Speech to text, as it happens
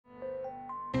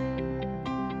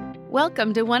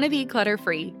Welcome to Wanna Be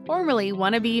Clutter-Free, formerly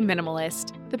Wanna Be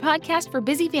Minimalist, the podcast for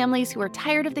busy families who are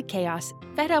tired of the chaos,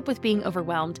 fed up with being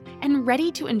overwhelmed, and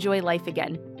ready to enjoy life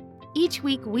again. Each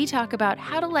week, we talk about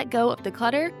how to let go of the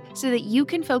clutter so that you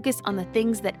can focus on the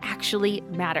things that actually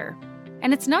matter.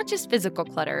 And it's not just physical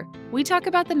clutter. We talk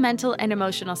about the mental and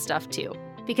emotional stuff too,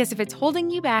 because if it's holding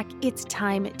you back, it's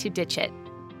time to ditch it.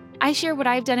 I share what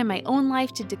I've done in my own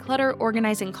life to declutter,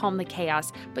 organize, and calm the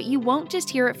chaos, but you won't just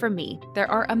hear it from me. There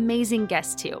are amazing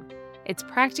guests too. It's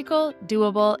practical,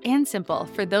 doable, and simple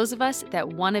for those of us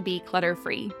that want to be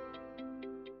clutter-free.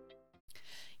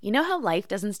 You know how life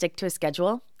doesn't stick to a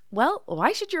schedule? Well,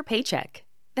 why should your paycheck?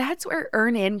 That's where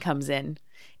Earn comes in.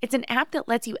 It's an app that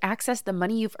lets you access the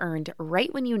money you've earned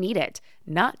right when you need it,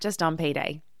 not just on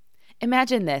payday.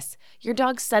 Imagine this, your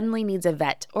dog suddenly needs a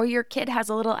vet, or your kid has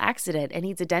a little accident and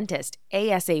needs a dentist,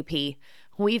 ASAP.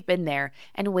 We've been there,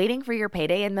 and waiting for your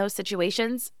payday in those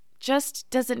situations just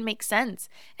doesn't make sense,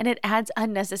 and it adds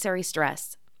unnecessary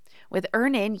stress. With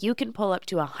Earn you can pull up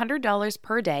to $100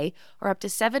 per day or up to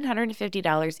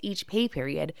 $750 each pay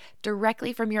period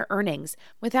directly from your earnings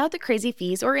without the crazy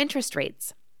fees or interest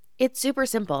rates. It's super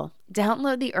simple.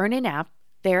 Download the Earn app,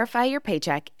 verify your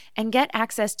paycheck, and get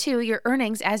access to your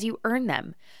earnings as you earn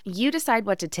them. You decide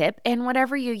what to tip, and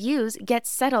whatever you use gets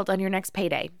settled on your next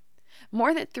payday.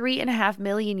 More than 3.5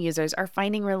 million users are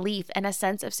finding relief and a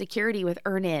sense of security with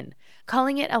Earn,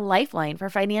 calling it a lifeline for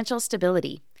financial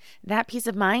stability. That peace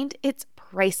of mind, it's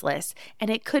priceless, and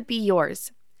it could be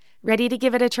yours. Ready to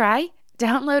give it a try?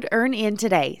 Download Earn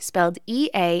today, spelled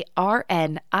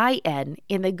EARNIN,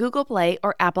 in the Google Play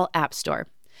or Apple App Store.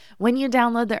 When you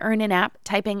download the Earn app,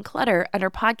 type in Clutter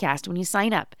under podcast when you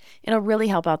sign up. It'll really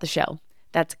help out the show.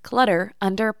 That's Clutter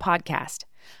under podcast.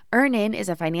 Earn is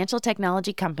a financial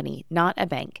technology company, not a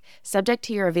bank. Subject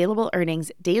to your available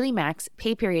earnings, daily max,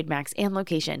 pay period max, and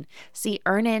location. See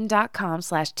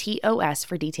earnin.com/TOS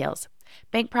for details.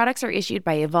 Bank products are issued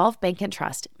by Evolve Bank and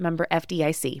Trust, member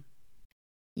FDIC.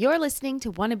 You're listening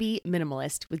to Wanna Be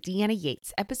Minimalist with Deanna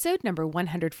Yates, episode number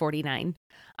 149.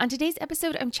 On today's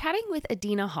episode, I'm chatting with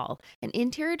Adina Hall, an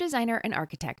interior designer and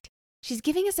architect. She's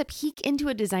giving us a peek into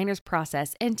a designer's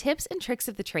process and tips and tricks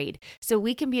of the trade so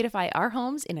we can beautify our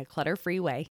homes in a clutter-free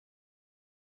way.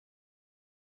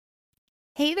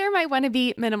 Hey there, my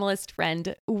wannabe minimalist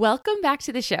friend. Welcome back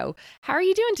to the show. How are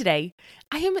you doing today?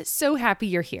 I am so happy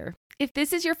you're here. If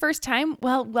this is your first time,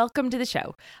 well, welcome to the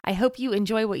show. I hope you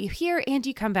enjoy what you hear and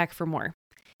you come back for more.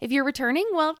 If you're returning,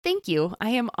 well, thank you. I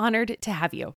am honored to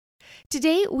have you.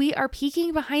 Today, we are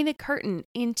peeking behind the curtain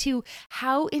into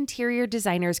how interior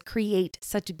designers create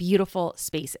such beautiful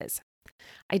spaces.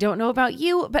 I don't know about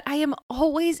you, but I am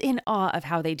always in awe of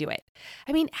how they do it.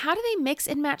 I mean, how do they mix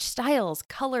and match styles,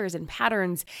 colors, and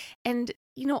patterns, and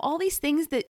all these things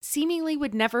that seemingly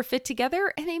would never fit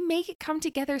together, and they make it come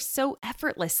together so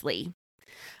effortlessly.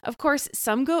 Of course,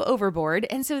 some go overboard,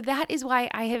 and so that is why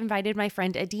I have invited my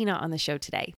friend Adina on the show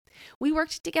today. We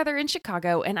worked together in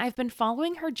Chicago, and I've been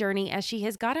following her journey as she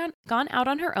has gone out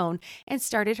on her own and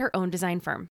started her own design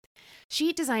firm.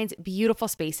 She designs beautiful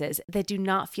spaces that do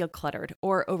not feel cluttered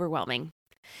or overwhelming.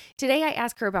 Today, I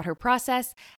ask her about her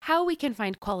process, how we can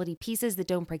find quality pieces that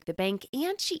don't break the bank,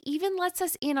 and she even lets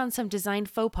us in on some design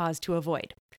faux pas to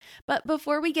avoid. But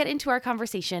before we get into our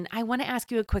conversation, I want to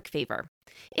ask you a quick favor.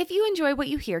 If you enjoy what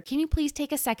you hear, can you please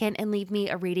take a second and leave me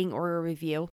a rating or a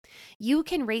review? You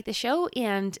can rate the show,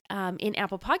 and in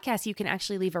Apple Podcasts, you can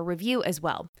actually leave a review as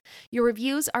well. Your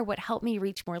reviews are what help me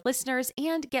reach more listeners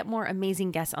and get more amazing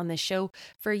guests on this show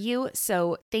for you,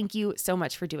 so thank you so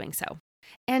much for doing so.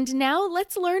 And now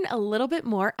let's learn a little bit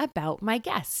more about my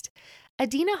guest.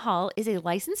 Adina Hall is a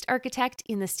licensed architect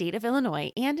in the state of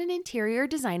Illinois and an interior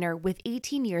designer with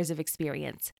 18 years of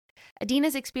experience.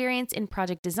 Adina's experience in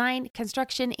project design,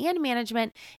 construction, and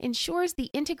management ensures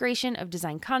the integration of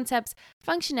design concepts,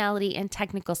 functionality, and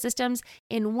technical systems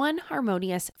in one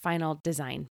harmonious final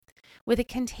design. With a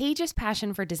contagious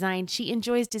passion for design, she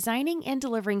enjoys designing and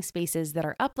delivering spaces that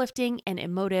are uplifting and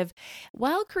emotive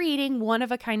while creating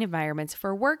one-of-a-kind environments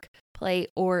for work, play,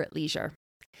 or leisure.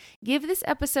 Give this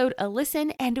episode a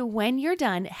listen, and when you're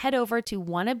done, head over to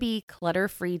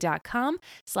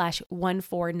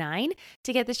wannabeclutterfree.com/149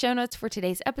 to get the show notes for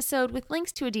today's episode with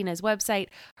links to Adina's website,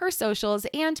 her socials,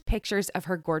 and pictures of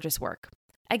her gorgeous work.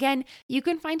 Again, you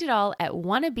can find it all at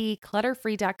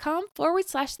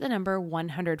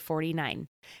wannabeclutterfree.com/149.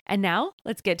 And now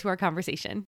let's get to our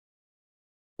conversation.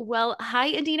 Well,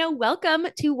 hi, Adina. Welcome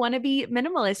to Wanna Be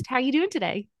Minimalist. How are you doing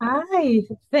today? Hi,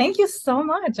 thank you so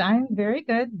much. I'm very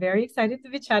good, very excited to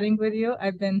be chatting with you.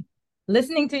 I've been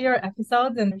listening to your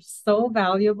episodes and they're so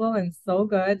valuable and so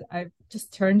good. I've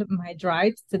just turned my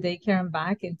drive to daycare and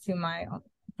back into my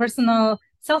personal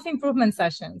self-improvement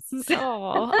sessions. Oh,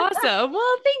 awesome.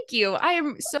 Well, thank you. I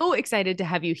am so excited to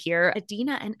have you here.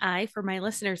 Adina and I, for my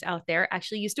listeners out there,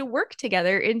 actually used to work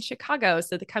together in Chicago.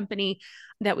 So the company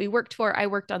that we worked for, I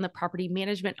worked on the property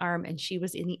management arm and she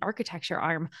was in the architecture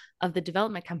arm of the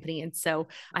development company. And so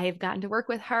I have gotten to work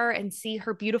with her and see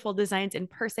her beautiful designs in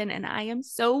person. And I am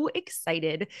so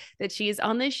excited that she is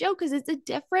on this show because it's a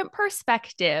different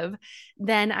perspective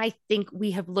than I think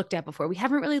we have looked at before. We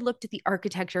haven't really looked at the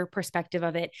architecture perspective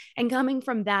of it and coming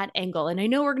from that angle. And I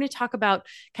know we're going to talk about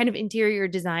kind of interior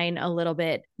design a little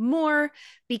bit more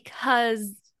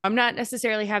because I'm not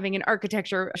necessarily having an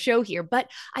architecture show here,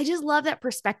 but I just love that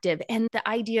perspective and the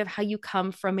idea of how you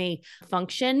come from a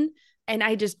function. And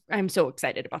I'm so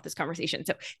excited about this conversation.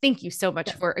 So thank you so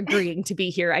much for agreeing to be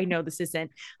here. I know this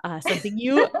isn't something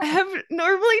you have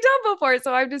normally done before.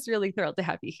 So I'm just really thrilled to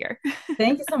have you here.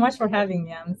 Thank you so much for having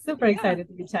me. I'm super excited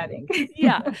to be chatting.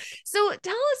 Yeah. So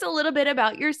tell us a little bit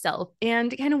about yourself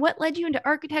and kind of what led you into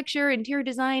architecture, interior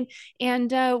design,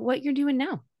 and what you're doing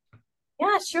now.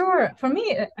 Yeah, sure. For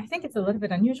me, I think it's a little bit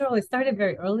unusual. It started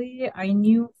very early. I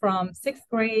knew from sixth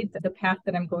grade the path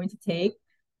that I'm going to take.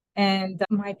 And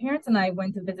my parents and I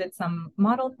went to visit some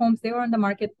model homes. They were on the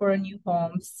market for a new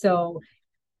home. So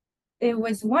it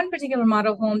was one particular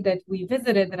model home that we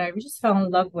visited that I just fell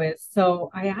in love with. So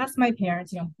I asked my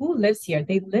parents, who lives here?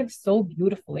 They live so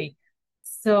beautifully.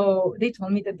 So they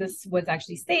told me that this was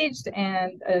actually staged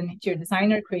and an interior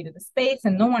designer created the space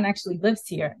and no one actually lives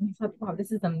here. And I thought, wow,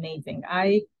 this is amazing.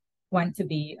 I want to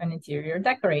be an interior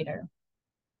decorator.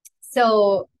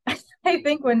 So I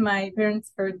think when my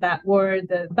parents heard that word,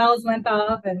 the bells went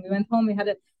off and we went home. We had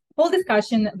a whole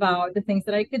discussion about the things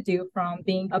that I could do from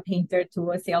being a painter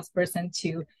to a salesperson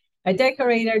to a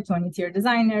decorator to an interior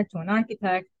designer to an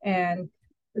architect. And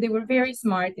they were very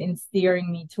smart in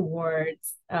steering me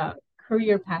towards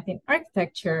career path in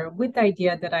architecture with the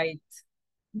idea that I'd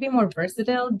be more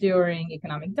versatile during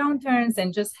economic downturns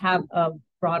and just have a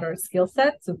broader skill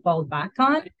set to fall back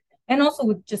on. And also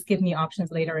would just give me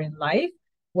options later in life,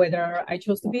 whether I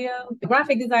chose to be a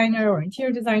graphic designer or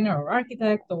interior designer or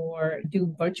architect or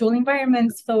do virtual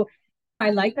environments. So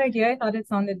I liked the idea. I thought it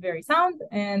sounded very sound.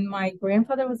 And my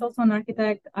grandfather was also an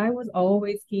architect. I was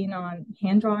always keen on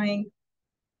hand drawing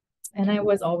and I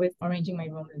was always arranging my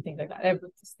room and things like that. I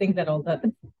just think that all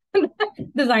the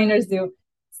designers do.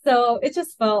 So it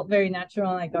just felt very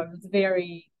natural. Like I was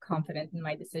very confident in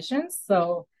my decisions.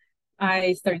 So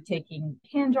I started taking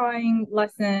hand drawing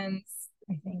lessons,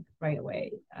 I think right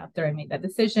away after I made that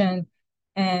decision.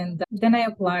 And then I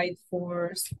applied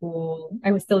for school.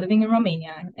 I was still living in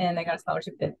Romania and I got a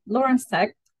scholarship at Lawrence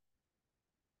Tech.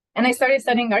 And I started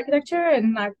studying architecture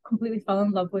and I completely fell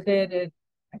in love with it.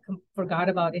 I forgot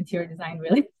about interior design,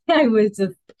 really. I was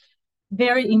just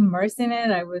very immersed in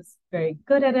it. I was very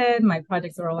good at it. My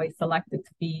projects were always selected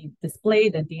to be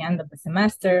displayed at the end of the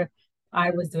semester.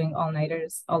 I was doing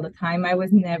all-nighters all the time. I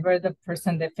was never the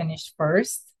person that finished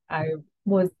first. I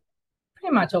was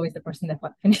pretty much always the person that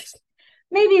finished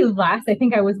maybe last. I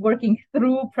think I was working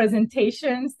through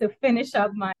presentations to finish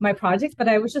up my projects, but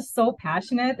I was just so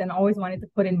passionate and always wanted to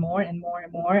put in more and more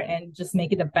and more and just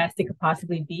make it the best it could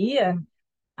possibly be.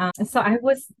 And so I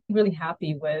was really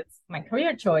happy with my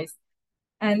career choice.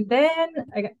 And then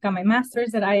I got my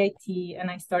master's at IIT and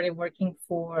I started working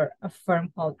for a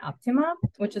firm called Optima,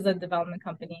 which is a development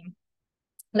company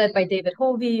led by David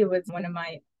Hovey. It was one of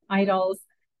my idols.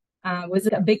 Was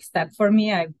a big step for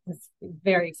me. I was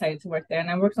very excited to work there.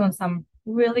 And I worked on some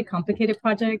really complicated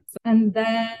projects. And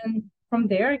then from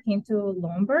there, I came to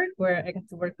Lombard, where I got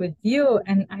to work with you.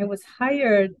 And I was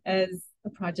hired as a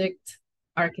project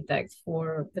architect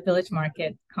for the Village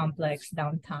Market complex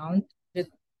downtown,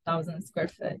 1,000 square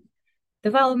foot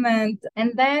development.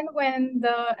 And then when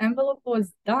the envelope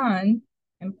was done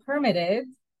and permitted,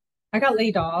 I got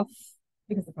laid off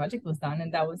because the project was done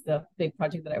and that was the big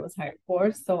project that I was hired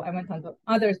for. So I went on to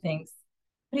other things.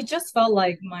 But it just felt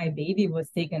like my baby was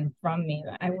taken from me.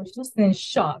 I was just in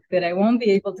shock that I won't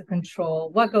be able to control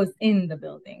what goes in the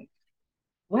building.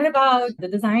 What about the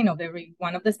design of every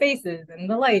one of the spaces and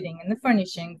the lighting and the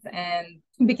furnishings? And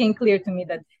it became clear to me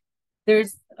that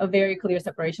there's a very clear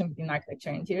separation between architecture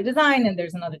and interior design, and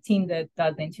there's another team that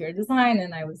does the interior design,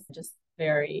 and I was just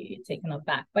very taken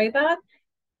aback by that.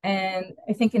 And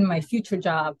I think in my future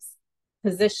jobs,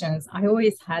 positions, I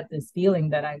always had this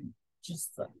feeling that I'm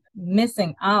just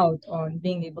missing out on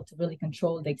being able to really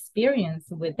control the experience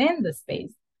within the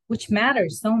space, which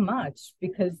matters so much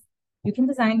because you can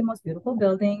design the most beautiful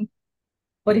building,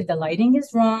 but if the lighting is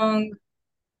wrong,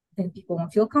 then people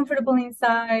won't feel comfortable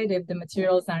inside. If the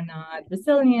materials are not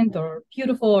resilient or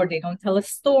beautiful or they don't tell a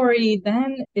story,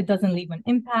 then it doesn't leave an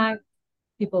impact.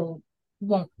 People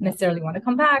won't necessarily want to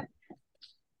come back.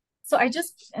 So I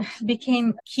just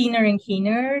became keener and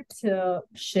keener to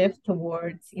shift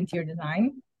towards interior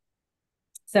design.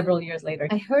 Several years later,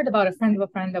 I heard about a friend of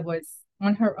a friend that was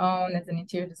on her own as an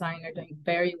interior designer, doing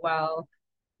very well.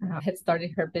 Had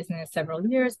started her business several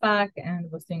years back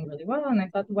and was doing really well. And I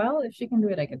thought, well, if she can do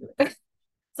it, I can do it.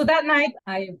 So that night,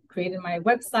 I created my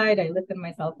website. I listed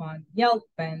myself on Yelp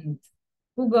and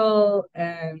Google,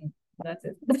 and that's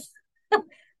it.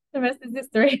 The rest is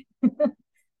history. It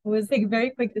was like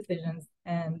very quick decisions,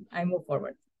 and I moved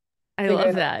forward. I Figure love it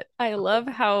out. that. I love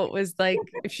how it was like,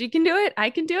 if she can do it,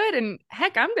 I can do it. And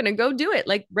heck, I'm going to go do it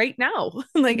like right now.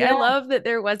 Like, I Yeah, love that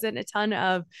there wasn't a ton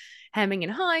of hemming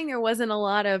and hawing. There wasn't a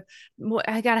lot of,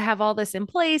 I got to have all this in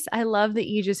place. I love that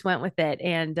you just went with it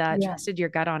and yeah. trusted your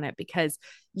gut on it because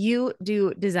you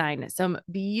do design some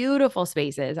beautiful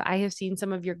spaces. I have seen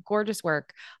some of your gorgeous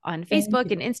work on Thank Facebook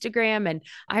and you. Instagram. And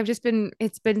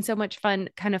it's been so much fun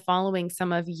kind of following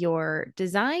some of your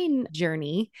design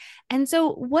journey. And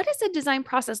so, what is a design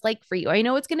process like for you? I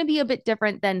know it's going to be a bit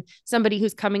different than somebody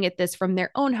who's coming at this from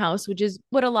their own house, which is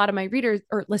what a lot of my readers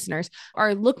or listeners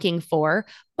are looking for.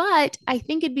 But I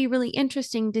think it'd be really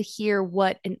interesting to hear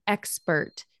what an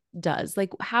expert does.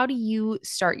 Like, how do you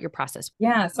start your process?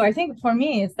 Yeah, so I think for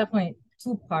me, it's definitely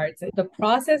two parts. The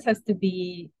process has to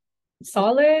be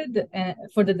solid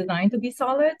for the design to be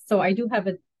solid. So I do have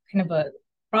a kind of a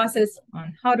process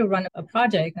on how to run a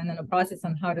project and then a process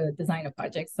on how to design a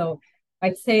project. So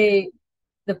I'd say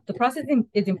the process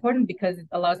is important because it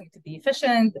allows me to be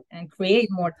efficient and create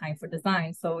more time for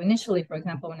design. So initially, for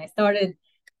example, when I started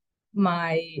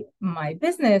my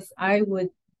business, I would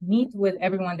meet with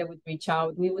everyone that would reach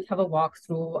out. We would have a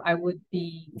walkthrough. I would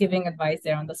be giving advice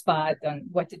there on the spot on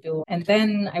what to do. And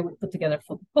then I would put together a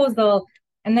full proposal.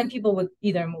 And then people would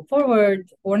either move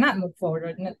forward or not move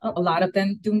forward. And a lot of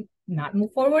them do not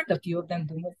move forward. A few of them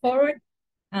do move forward.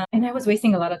 And I was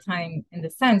wasting a lot of time in the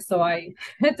sense. So I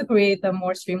had to create a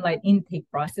more streamlined intake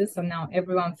process. So now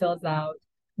everyone fills out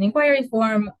an inquiry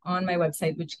form on my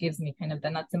website, which gives me kind of the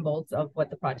nuts and bolts of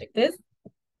what the project is.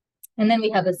 And then we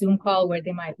have a Zoom call where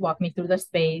they might walk me through the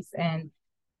space and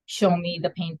show me the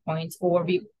pain points. Or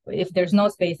if there's no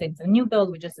space, it's a new build,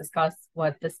 we just discuss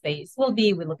what the space will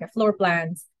be. We look at floor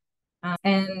plans.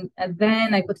 And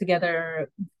then I put together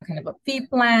kind of a fee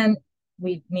plan.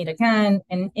 We meet again.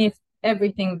 And if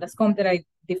everything, the scope that I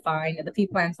defined, the fee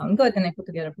plan sound good, then I put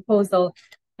together a proposal.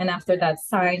 And after that's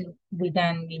signed, we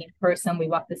then meet in person. We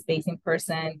walk the space in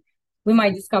person. We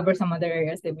might discover some other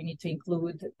areas that we need to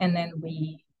include. And then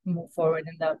we move forward.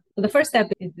 And the first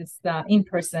step is this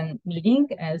in-person meeting,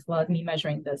 as well as me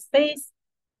measuring the space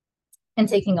and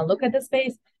taking a look at the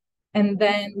space. And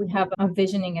then we have a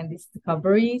visioning and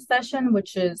discovery session,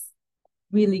 which is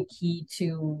really key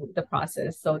to the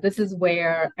process. So this is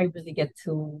where I really get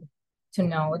to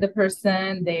know the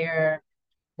person, their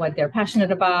what they're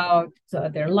passionate about,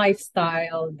 their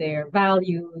lifestyle, their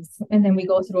values, and then we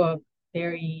go through a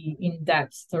very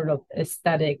in-depth sort of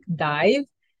aesthetic dive,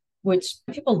 which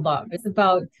people love. It's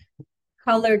about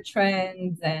color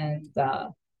trends and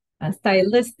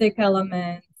stylistic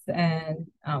elements. And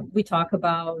we talk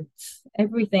about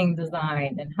everything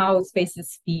design and how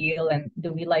spaces feel. And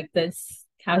do we like this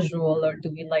casual or do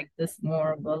we like this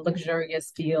more of a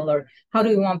luxurious feel? Or how do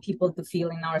we want people to feel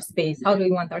in our space? How do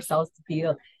we want ourselves to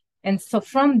feel? And so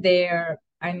from there,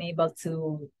 I'm able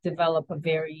to develop a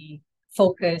very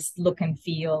focused look and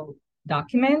feel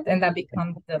document. And that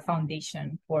becomes the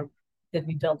foundation for that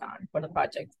we build on for the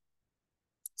project.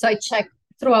 So I check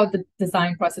throughout the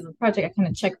design process of the project, I kind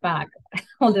of check back.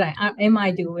 How did am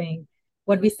I doing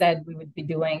what we said we would be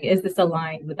doing? Is this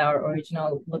aligned with our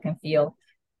original look and feel?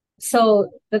 So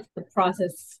that's the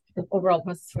process, the overall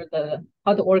process for the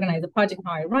how to organize a project,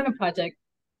 how I run a project.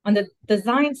 On the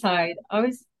design side, I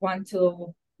always want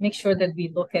to make sure that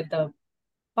we look at the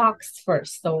box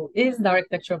first. So is the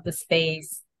architecture of the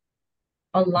space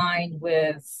aligned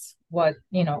with what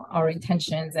our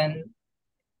intentions, and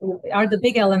are the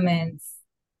big elements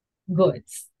good?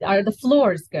 Are the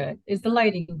floors good? Is the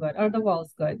lighting good? Are the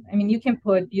walls good? I mean, you can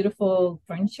put beautiful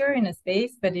furniture in a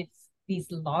space, but if these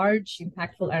large,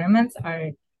 impactful elements are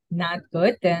not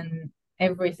good, then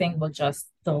everything will just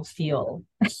still feel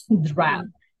drab.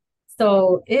 Mm.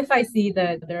 So if I see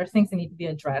that there are things that need to be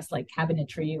addressed, like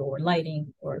cabinetry or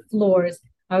lighting or floors,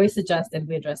 I always suggest that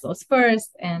we address those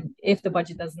first. And if the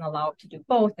budget doesn't allow to do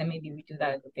both, then maybe we do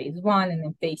that in phase one, and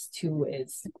then phase two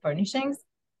is furnishings.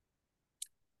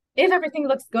 If everything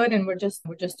looks good and we're just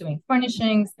doing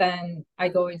furnishings, then I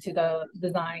go into the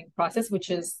design process, which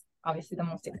is obviously the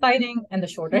most exciting and the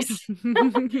shortest phase,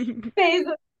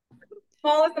 the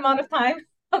smallest amount of time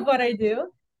of what I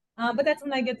do. But that's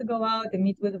when I get to go out and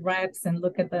meet with reps and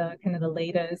look at the kind of the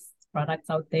latest products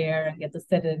out there and get to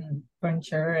sit in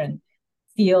furniture and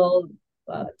feel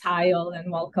tile and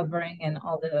wall covering and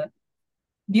all the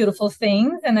beautiful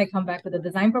things. And I come back with a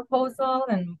design proposal.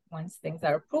 And once things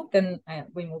are approved, then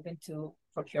we move into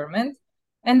procurement.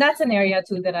 And that's an area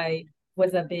too that I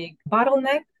was a big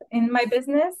bottleneck in my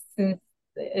business, since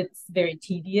it's very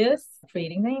tedious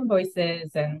creating the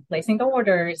invoices and placing the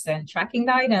orders and tracking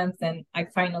the items. And I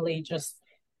finally just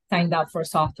signed up for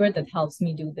software that helps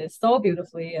me do this so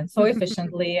beautifully and so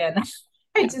efficiently. And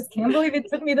I just can't believe it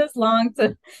took me this long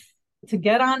to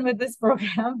get on with this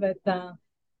program. But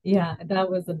yeah,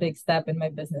 that was a big step in my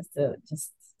business to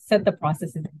just set the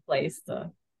processes in place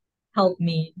to help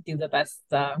me do the best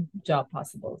job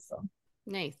possible. So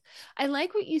Nice. I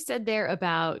like what you said there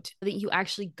about that you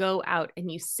actually go out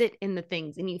and you sit in the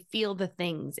things and you feel the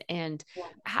things. And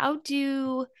how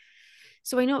do,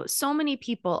 so I know so many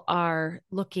people are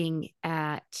looking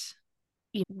at,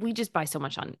 we just buy so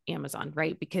much on Amazon,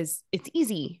 right? Because it's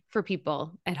easy for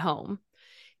people at home.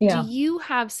 Do yeah, you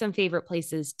have some favorite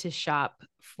places to shop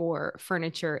for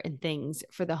furniture and things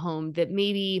for the home that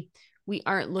maybe we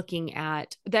aren't looking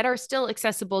at that are still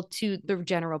accessible to the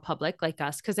general public like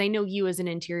us? Because I know you, as an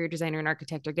interior designer and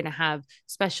architect, are going to have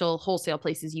special wholesale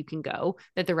places you can go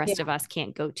that the rest yeah. of us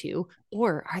can't go to.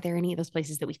 Or are there any of those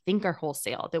places that we think are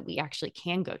wholesale that we actually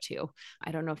can go to? I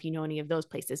don't know if you know any of those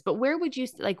places, but where would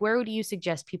you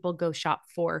suggest people go shop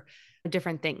for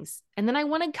different things? And then I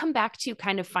want to come back to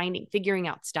kind of figuring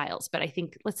out styles, but I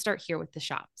think let's start here with the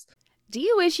shops. Do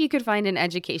you wish you could find an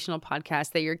educational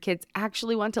podcast that your kids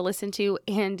actually want to listen to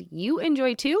and you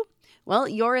enjoy too? Well,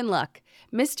 you're in luck.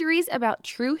 Mysteries About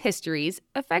True Histories,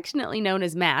 affectionately known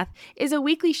as Math, is a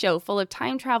weekly show full of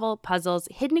time travel, puzzles,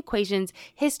 hidden equations,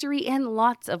 history, and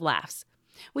lots of laughs.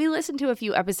 We listened to a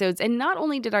few episodes, and not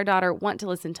only did our daughter want to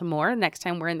listen to more next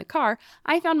time we're in the car,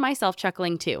 I found myself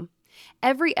chuckling too.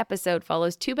 Every episode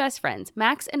follows two best friends,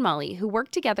 Max and Molly, who work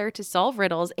together to solve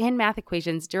riddles and math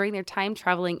equations during their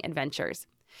time-traveling adventures.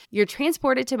 You're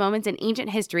transported to moments in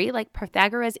ancient history like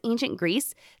Pythagoras' ancient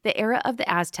Greece, the era of the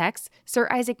Aztecs, Sir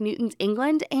Isaac Newton's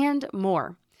England, and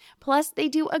more. Plus, they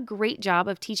do a great job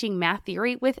of teaching math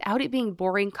theory without it being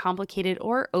boring, complicated,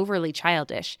 or overly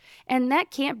childish. And that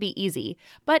can't be easy.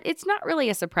 But it's not really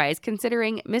a surprise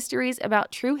considering Mysteries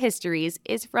About True Histories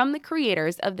is from the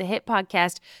creators of the hit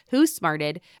podcast Who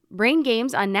Smarted, Brain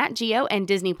Games on Nat Geo and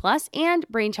Disney Plus, and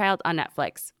Brainchild on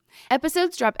Netflix.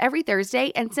 Episodes drop every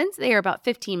Thursday, and since they are about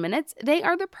 15 minutes, they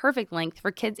are the perfect length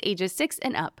for kids ages 6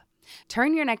 and up.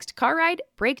 Turn your next car ride,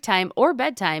 break time, or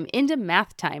bedtime into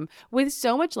math time with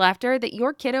so much laughter that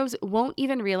your kiddos won't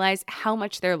even realize how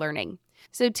much they're learning.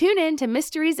 So tune in to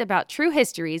Mysteries About True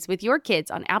Histories with your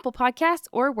kids on Apple Podcasts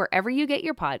or wherever you get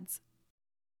your pods.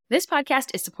 This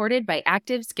podcast is supported by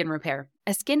Active Skin Repair,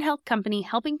 a skin health company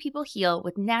helping people heal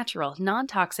with natural,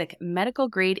 non-toxic,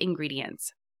 medical-grade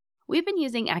ingredients. We've been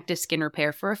using Active Skin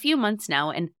Repair for a few months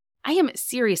now, and I am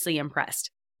seriously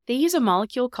impressed. They use a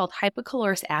molecule called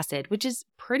hypochlorous acid, which is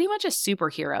pretty much a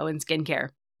superhero in skincare.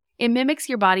 It mimics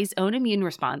your body's own immune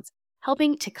response,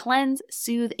 helping to cleanse,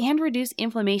 soothe, and reduce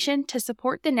inflammation to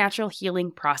support the natural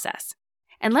healing process.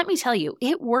 And let me tell you,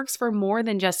 it works for more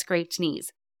than just scraped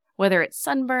knees. Whether it's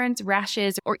sunburns,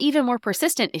 rashes, or even more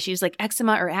persistent issues like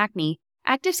eczema or acne,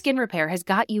 Active Skin Repair has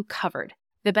got you covered.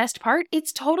 The best part?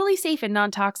 It's totally safe and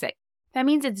non-toxic. That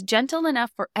means it's gentle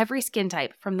enough for every skin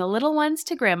type, from the little ones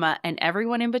to grandma and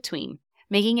everyone in between,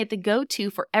 making it the go-to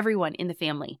for everyone in the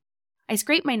family. I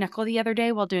scraped my knuckle the other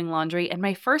day while doing laundry, and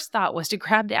my first thought was to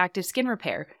grab the Active Skin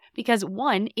Repair because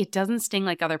 1, it doesn't sting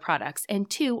like other products, and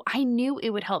 2, I knew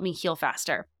it would help me heal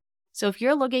faster. So if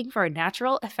you're looking for a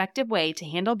natural, effective way to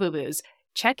handle boo-boos,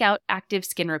 check out Active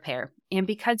Skin Repair. And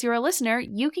because you're a listener,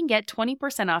 you can get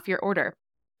 20% off your order.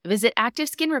 Visit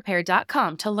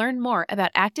ActiveSkinRepair.com to learn more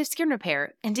about Active Skin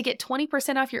Repair, and to get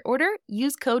 20% off your order,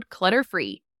 use code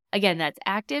CLUTTERFREE. Again, that's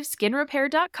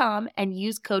ActiveSkinRepair.com and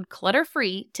use code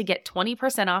CLUTTERFREE to get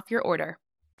 20% off your order.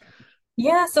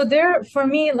 Yeah, so there, for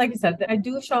me, like I said, I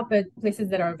do shop at places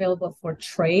that are available for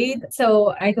trade.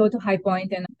 So I go to High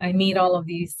Point and I meet all of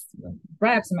these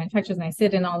reps and manufacturers, and I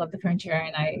sit in all of the furniture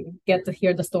and I get to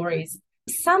hear the stories.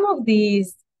 Some of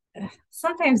these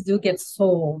sometimes do get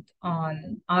sold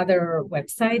on other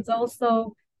websites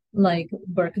also. like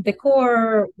Burke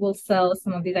Decor will sell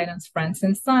some of these items. Friends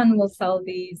and Son will sell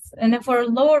these. And then for a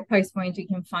lower price point, you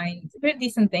can find pretty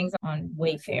decent things on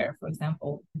Wayfair, for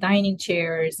example, dining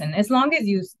chairs. And as long as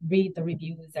you read the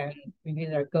reviews and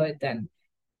reviews are good, then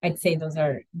I'd say those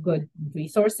are good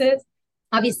resources.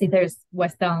 Obviously, there's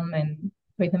West Elm and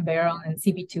Crate and Barrel and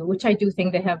CB2, which I do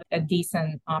think they have a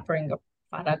decent offering of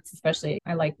products, especially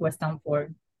I like West Elm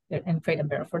for their, and Crate and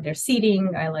Barrel for their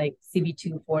seating. I like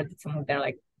CB2 for some of their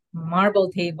like marble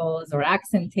tables or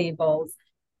accent tables.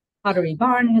 Pottery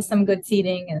Barn has some good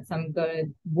seating and some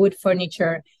good wood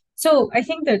furniture. So I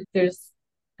think that there's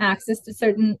access to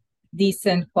certain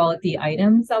decent quality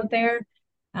items out there.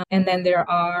 And then there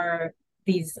are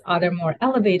these other more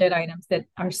elevated items that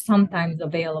are sometimes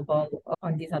available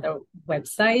on these other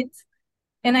websites.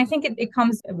 And I think it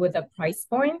comes with a price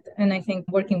point. And I think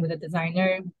working with a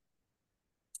designer,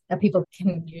 people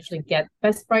can usually get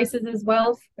best prices as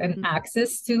well and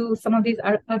access to some of these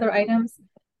other items.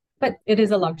 But it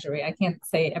is a luxury. I can't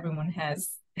say everyone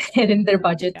has it in their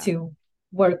budget Yeah. to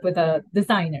work with a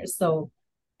designer. So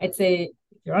I'd say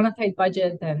if you're on a tight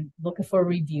budget, then look for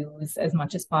reviews as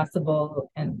much as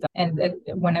possible, and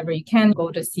whenever you can,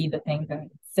 go to see the things and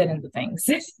sit in the things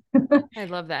I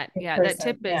love that. in Yeah, that person.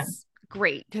 tip Yeah, is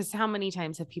great because how many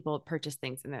times have people purchased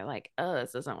things and they're like, oh,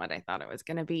 this isn't what I thought it was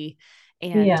going to be.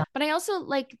 And, yeah, but I also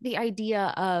like the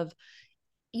idea of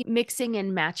mixing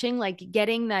and matching, like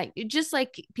getting that, just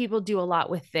like people do a lot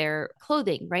with their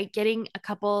clothing, right? Getting a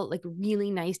couple like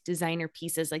really nice designer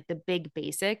pieces, like the big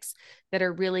basics that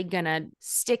are really going to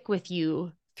stick with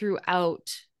you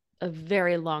throughout a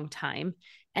very long time.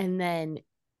 And then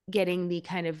getting the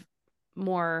kind of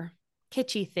more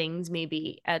kitschy things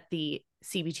maybe at the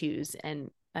CB2s and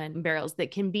barrels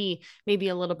that can be maybe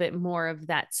a little bit more of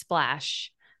that splash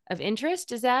of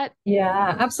interest. Is that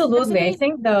yeah, absolutely. I resonate?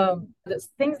 think the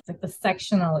things like the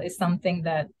sectional is something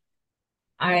that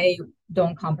I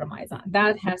don't compromise on.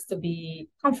 That has to be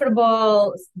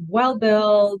comfortable, well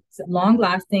built, long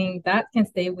lasting. That can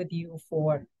stay with you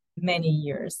for many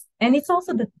years. And it's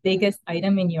also the biggest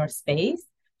item in your space.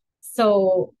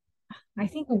 So I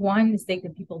think one mistake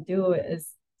that people do is,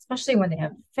 especially when they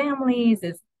have families,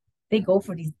 is they go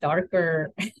for these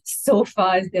darker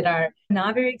sofas that are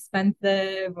not very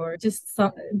expensive or just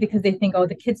some because they think, oh,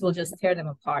 the kids will just tear them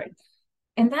apart.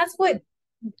 And that's what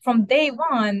from day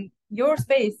one, your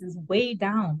space is way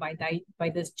down by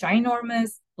this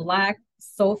ginormous black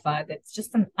sofa that's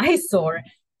just an eyesore.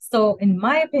 So, in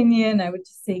my opinion, I would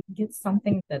just say get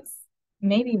something that's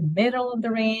maybe middle of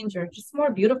the range or just more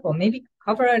beautiful. Maybe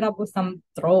cover it up with some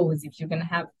throws if you're gonna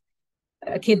have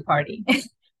a kid party.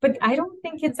 But I don't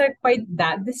think kids are quite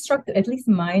that destructive. At least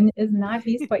mine is not.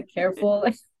 He's quite careful.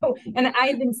 And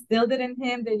I've instilled it in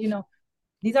him that,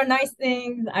 these are nice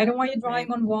things. I don't want you drawing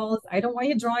Right. on walls. I don't want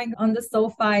you drawing on the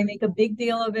sofa. I make a big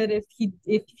deal of it if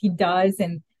he does,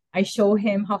 and I show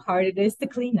him how hard it is to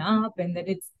clean up, and that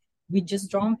it's we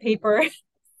just draw on paper.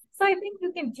 So I think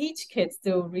you can teach kids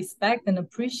to respect and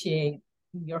appreciate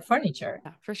your furniture.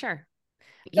 Yeah, for sure.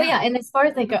 So Yeah. yeah, and as far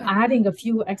as like Okay. adding a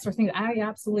few extra things, I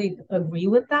absolutely agree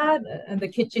with that. And the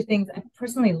kitschy things, I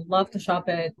personally love to shop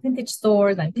at vintage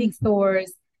stores, antique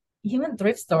stores, even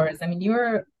thrift stores. I mean,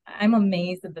 I'm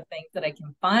amazed at the things that I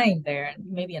can find there.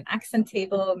 Maybe an accent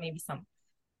table, maybe some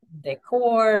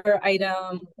decor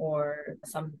item, or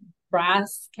some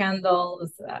brass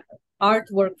candles,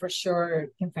 artwork for sure.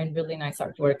 You can find really nice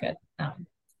artwork at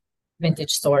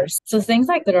vintage stores. So things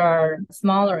like that are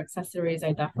smaller accessories,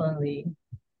 I definitely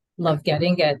love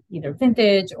getting at either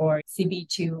vintage or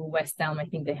CB2 West Elm. I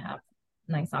think they have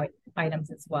nice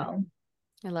items as well.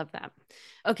 I love that.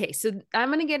 Okay, so I'm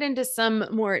going to get into some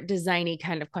more designy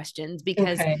kind of questions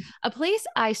because Okay. a place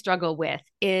I struggle with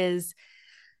is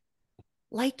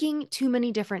liking too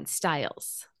many different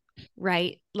styles,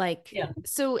 right? Like, Yeah.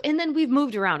 so, and then we've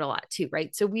moved around a lot too,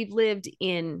 right? So we've lived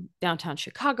in downtown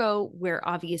Chicago, where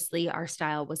obviously our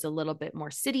style was a little bit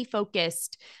more city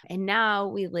focused. And now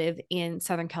we live in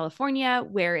Southern California,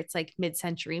 where it's like mid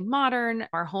century modern.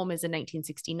 Our home is a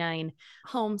 1969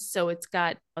 home. So it's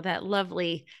got that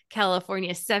lovely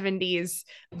California 70s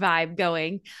vibe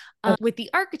going with the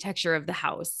architecture of the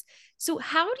house. So,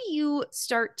 how do you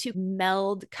start to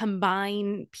meld,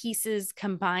 combine pieces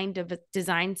combined of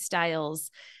design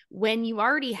styles when you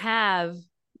already have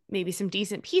maybe some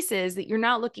decent pieces that you're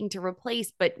not looking to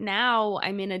replace, but now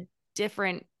I'm in a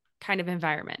different kind of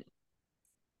environment?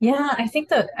 Yeah, I think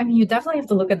that, I mean, you definitely have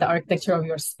to look at the architecture of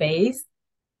your space,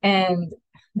 and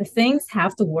the things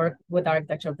have to work with the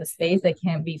architecture of the space. They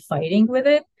can't be fighting with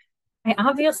it. I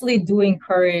obviously do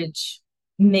encourage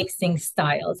mixing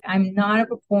styles. I'm not a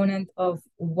proponent of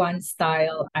one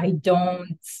style. I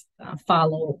don't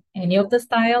follow any of the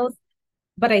styles.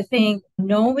 But I think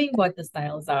knowing what the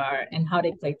styles are and how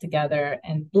they play together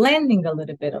and blending a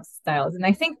little bit of styles. And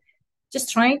I think just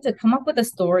trying to come up with a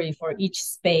story for each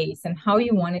space and how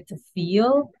you want it to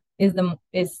feel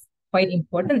is quite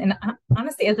important. And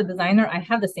honestly, as a designer, I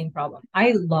have the same problem.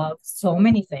 I love so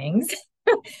many things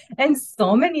and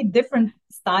so many different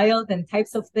styles and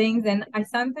types of things. And I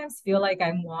sometimes feel like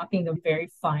I'm walking a very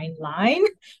fine line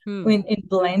in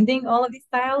blending all of these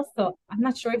styles. So I'm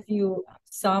not sure if you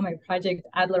saw my project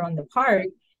Adler on the Park.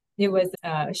 It was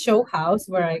a show house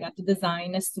where I got to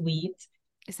design a suite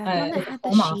Is that the one that as a had the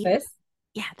home sheep? office.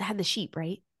 Yeah, that had the sheep,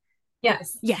 right?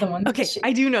 Yes, Yeah. the one with the Okay. sheep.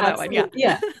 I do know that one. Yeah. Absolutely.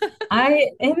 Yeah. I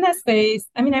in that space,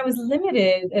 I mean, I was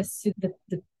limited as to the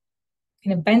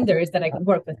kind of vendors that I could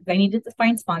work with. I needed to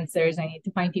find sponsors. I needed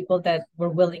to find people that were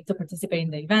willing to participate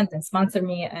in the event and sponsor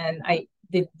me. And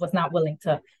was not willing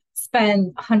to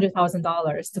spend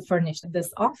 $100,000 to furnish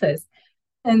this office.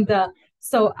 And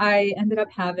so I ended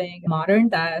up having modern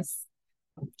desk,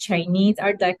 Chinese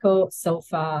Art Deco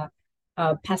sofa,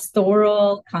 a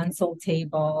pastoral console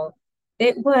table.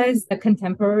 It was a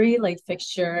contemporary like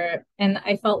fixture. And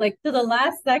I felt like to the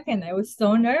last second, I was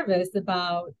so nervous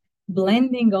about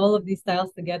blending all of these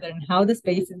styles together and how the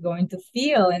space is going to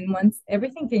feel. And once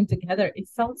everything came together, it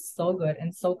felt so good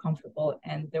and so comfortable.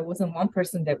 And there wasn't one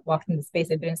person that walked in the space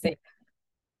that didn't say,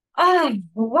 "Ah,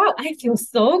 wow, I feel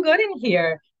so good in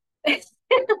here."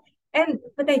 And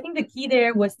but I think the key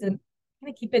there was to kind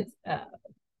of keep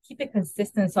it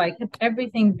consistent. So I kept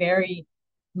everything very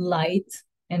light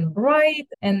and bright,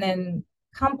 and then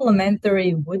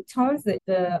complementary wood tones.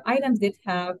 The items did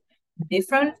have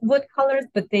different wood colors,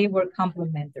 but they were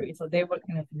complementary. So they were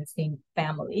kind of in the same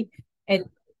family. And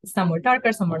some were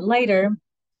darker, some were lighter,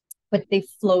 but they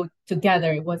flowed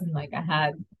together. It wasn't like I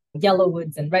had yellow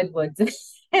woods and red woods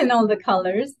and all the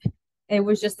colors. It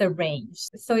was just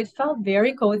arranged. So it felt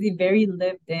very cozy, very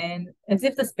lived in, as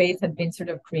if the space had been sort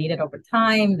of created over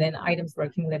time. Then items were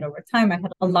accumulated over time. I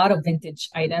had a lot of vintage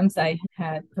items. I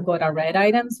had pagoda red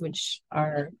items, which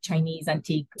are Chinese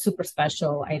antique, super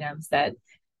special items that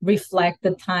reflect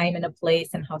the time and the place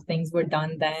and how things were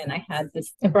done then. I had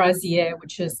this brazier,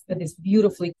 which is this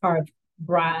beautifully carved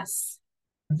brass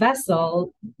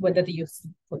vessel, whether they used to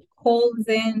put coals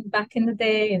in back in the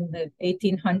day in the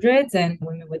 1800s, and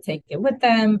women would take it with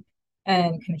them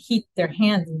and kind of heat their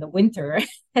hands in the winter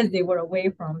as they were away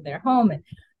from their home, and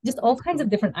just all kinds of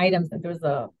different items. There was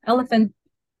a elephant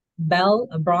bell,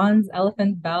 a bronze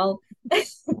elephant bell.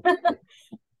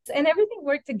 And everything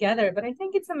worked together. But I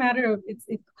think it's a matter of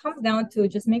it comes down to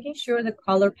just making sure the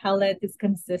color palette is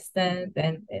consistent,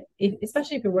 and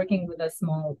especially if you're working with a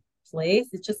small place,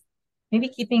 it's just maybe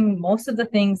keeping most of the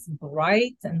things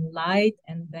bright and light,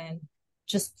 and then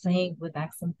just playing with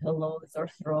accent pillows or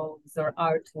throws or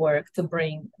artwork to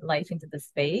bring life into the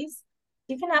space.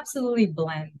 You can absolutely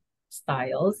blend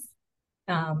styles.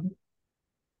 Um,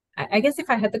 I guess if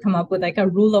I had to come up with like a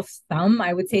rule of thumb,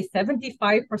 I would say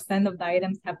 75% of the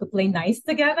items have to play nice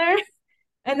together.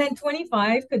 And then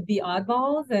 25 could be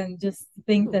oddballs and just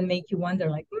things that make you wonder,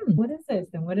 like, what is this?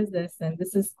 And what is this? And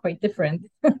this is quite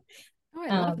different. Oh,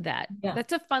 I love that. Yeah.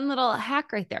 That's a fun little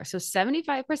hack right there. So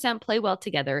 75% play well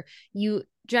together. You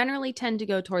generally tend to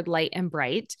go toward light and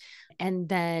bright. And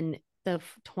then the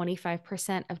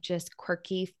 25% of just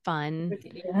quirky, fun.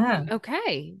 Yeah.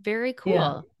 Okay. Very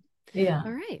Yeah. cool. Yeah.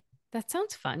 All right. That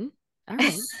sounds fun. All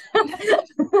right.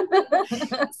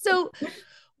 So,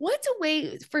 what's a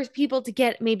way for people to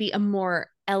get maybe a more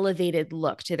elevated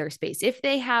look to their space if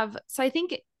they have? So, I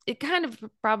think it kind of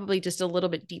probably just a little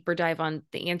bit deeper dive on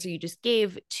the answer you just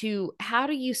gave to how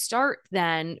do you start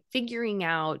then figuring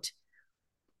out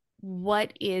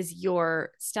what is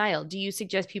your style? Do you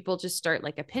suggest people just start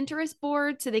like a Pinterest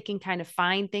board so they can kind of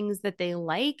find things that they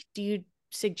like? Do you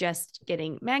suggest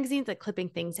getting magazines, like clipping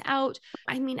things out?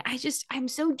 I mean, I'm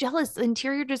so jealous.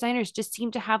 Interior designers just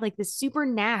seem to have like this super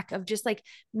knack of just like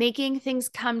making things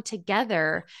come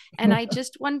together. And I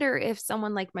just wonder if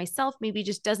someone like myself maybe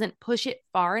just doesn't push it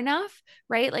far enough,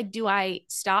 right? Like, do I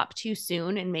stop too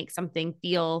soon and make something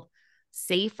feel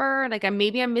safer? Like I'm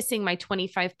missing my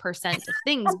 25% of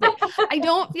things, but I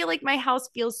don't feel like my house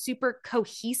feels super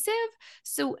cohesive.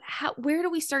 So where do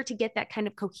we start to get that kind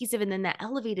of cohesive and then that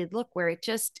elevated look where it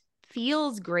just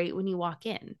feels great when you walk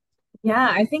in? Yeah,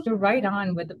 I think you're right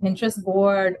on with the Pinterest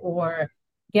board or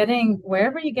getting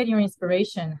wherever you get your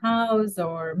inspiration, house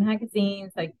or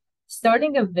magazines, like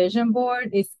starting a vision board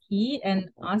is key. And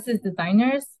us as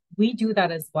designers, we do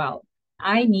that as well.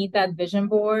 I need that vision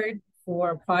board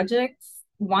for projects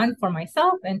one, for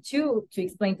myself, and two, to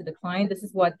explain to the client, this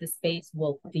is what the space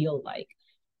will feel like.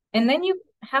 And then you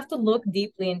have to look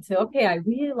deeply into, okay, I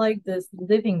really like this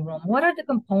living room. What are the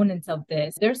components of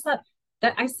this? There's not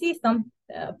that I see some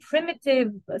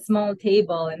primitive small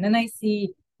table, and then I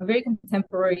see a very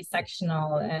contemporary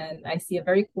sectional, and I see a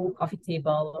very cool coffee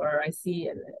table, or I see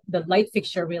the light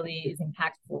fixture really is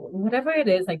impactful. Whatever it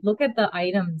is, like look at the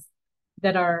items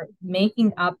that are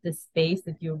making up the space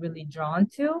that you're really drawn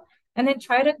to, and then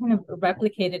try to kind of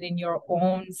replicate it in your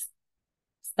own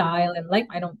style. And like,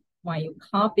 I don't want you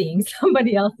copying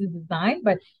somebody else's design,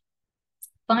 but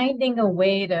finding a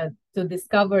way to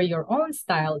discover your own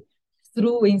style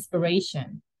through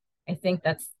inspiration. I think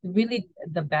that's really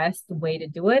the best way to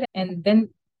do it. And then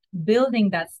building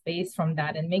that space from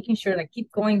that and making sure, like,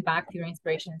 keep going back to your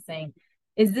inspiration and saying,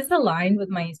 is this aligned with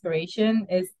my inspiration?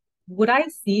 Would I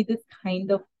see this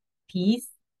kind of piece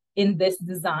in this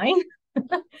design?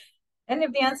 And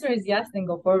if the answer is yes, then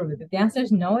go forward with it. If the answer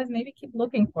is no, is maybe keep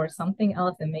looking for something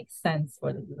else that makes sense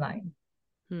for the design.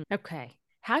 Okay.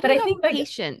 How do But you I have think, like,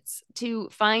 patience to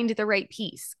find the right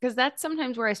piece? Because that's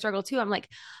sometimes where I struggle too. I'm like,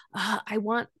 I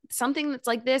want something that's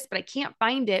like this, but I can't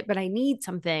find it, but I need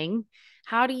something.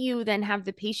 How do you then have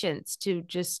the patience to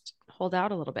just hold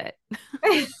out a little bit?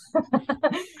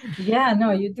 yeah,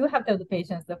 no, you do have to have the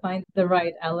patience to find the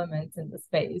right elements in the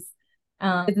space.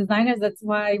 As designers, that's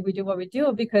why we do what we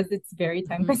do, because it's very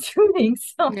time Mhm. consuming.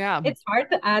 So Yeah. it's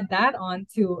hard to add that on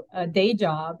to a day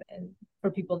job. And for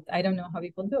people, I don't know how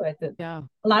people do it. Yeah.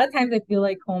 A lot of times I feel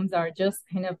like homes are just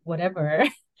kind of whatever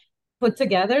put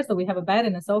together. So we have a bed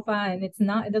and a sofa, and it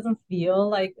doesn't feel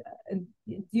like,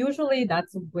 usually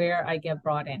that's where I get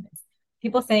brought in. It's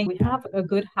people saying, we have a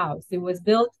good house. It was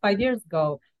built 5 years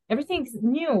ago. Everything's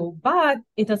new, but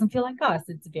it doesn't feel like us.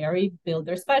 It's very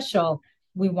builder special.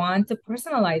 We want to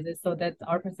personalize it so that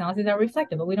our personalities are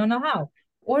reflected, but we don't know how.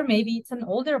 Or maybe it's an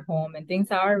older home and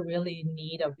things are really in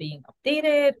need of being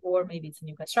updated, or maybe it's a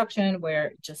new construction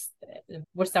where just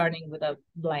we're starting with a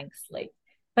blank slate.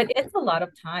 But it's a lot of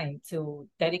time to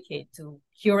dedicate to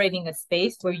curating a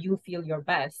space where you feel your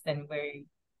best and where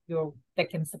you're that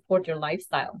can support your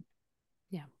lifestyle.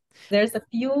 Yeah. There's a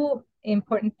few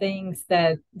important things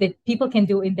that people can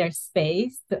do in their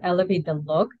space to elevate the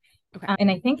look. Okay.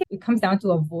 And I think it comes down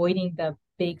to avoiding the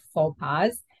big faux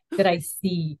pas that I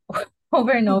see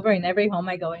over and over in every home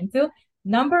I go into.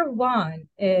 Number one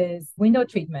is window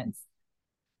treatments.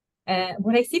 And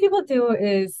what I see people do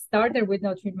is start their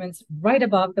window treatments right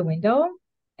above the window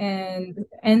and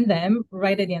end them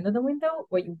right at the end of the window.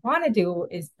 What you want to do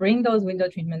is bring those window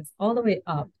treatments all the way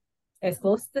up as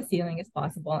close to the ceiling as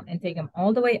possible and take them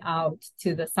all the way out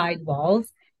to the side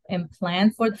walls and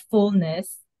plan for the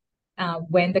fullness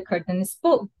when the curtain is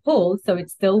pulled, so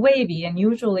it's still wavy. And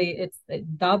usually it's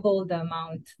double the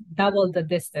amount, double the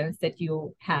distance that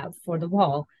you have for the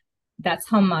wall. That's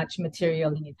how much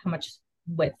material you need, how much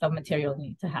width of material you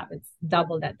need to have. It's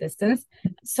double that distance.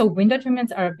 So window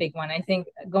treatments are a big one. I think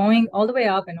going all the way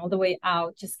up and all the way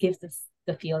out just gives us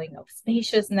the feeling of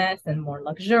spaciousness and more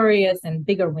luxurious and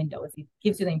bigger windows. It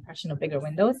gives you the impression of bigger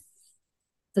windows.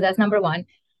 So that's number one.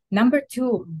 Number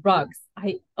two, rugs.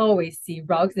 I always see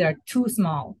rugs that are too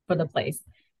small for the place.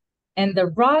 And the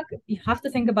rug, you have to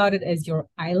think about it as your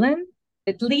island.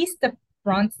 At least the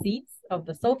front seats of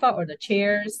the sofa or the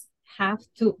chairs have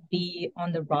to be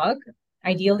on the rug,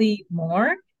 ideally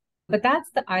more. But that's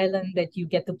the island that you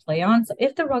get to play on. So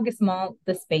if the rug is small,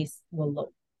 the space will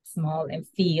look small and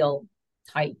feel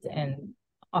tight and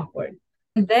awkward.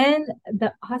 And then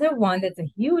the other one that's a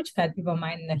huge pet peeve of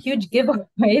mine and a huge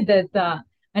giveaway that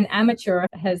an amateur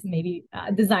has maybe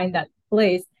designed that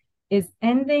place is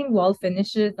ending wall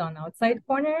finishes on outside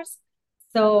corners.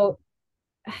 So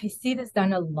I see this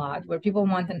done a lot where people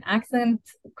want an accent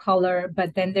color,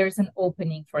 but then there's an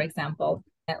opening, for example,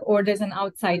 or there's an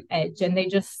outside edge, and they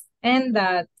just end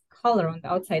that color on the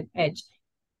outside edge.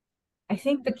 I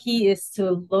think the key is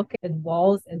to look at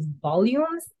walls as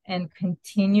volumes and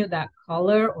continue that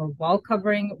color or wall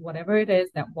covering, whatever it is,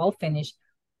 that wall finish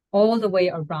all the way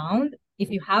around. If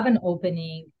you have an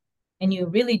opening and you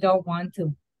really don't want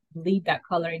to bleed that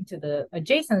color into the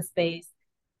adjacent space,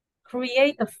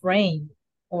 create a frame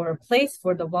or a place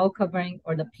for the wall covering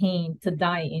or the paint to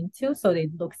die into so it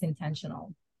looks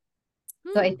intentional.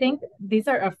 So I think these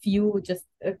are a few just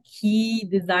key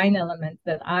design elements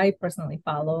that I personally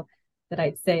follow that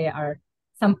I'd say are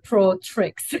some pro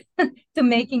tricks to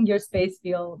making your space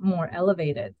feel more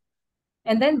elevated.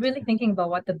 And then really thinking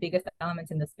about what the biggest elements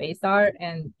in the space are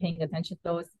and paying attention to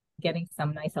those, getting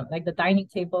some nice, like the dining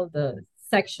table, the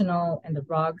sectional, and the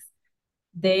rugs.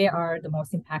 They are the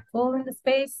most impactful in the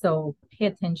space. So pay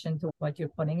attention to what you're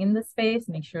putting in the space.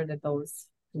 Make sure that those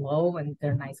flow and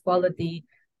they're nice quality,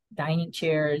 dining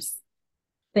chairs,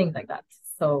 things like that.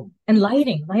 So, and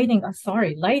lighting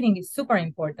is super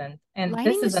important. And this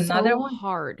Lighting is is another so one.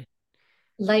 hard.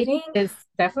 Lighting is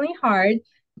definitely hard,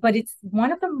 but it's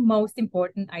one of the most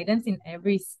important items in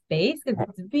every space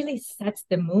because it really sets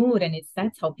the mood and it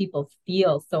sets how people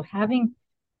feel. So having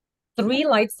three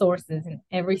light sources in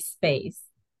every space,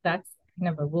 that's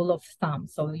kind of a rule of thumb.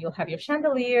 So you'll have your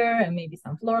chandelier and maybe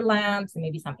some floor lamps and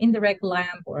maybe some indirect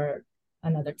lamp or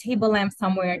another table lamp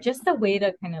somewhere, just a way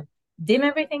to kind of dim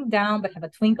everything down but have a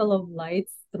twinkle of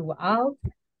lights throughout.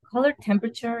 Color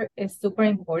temperature is super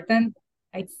important.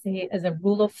 I'd say as a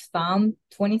rule of thumb,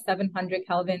 2700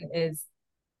 Kelvin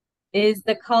is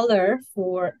the color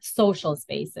for social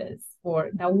spaces, for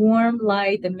that warm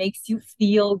light that makes you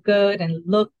feel good and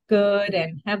look good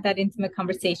and have that intimate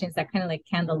conversations, that kind of like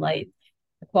candlelight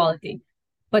quality.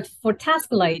 But for task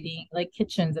lighting, like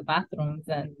kitchens and bathrooms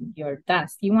and your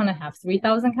desk, you want to have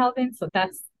 3000 Kelvin. So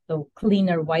that's the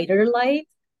cleaner, whiter light,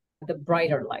 the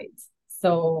brighter lights.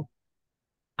 So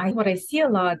what I see a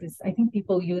lot is I think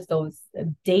people use those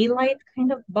daylight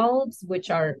kind of bulbs,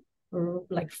 which are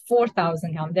like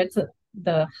 4000 Kelvin.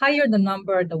 The higher the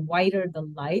number, the whiter the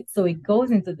light. So it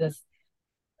goes into this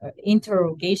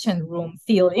interrogation room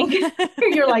feeling.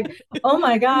 You're like, oh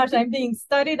my gosh, I'm being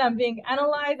studied, I'm being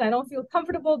analyzed. I don't feel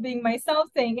comfortable being myself,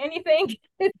 saying anything.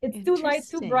 It's too light,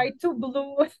 too Interesting. bright, too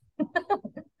blue.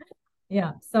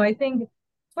 Yeah. So I think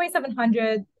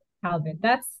 2700 Kelvin.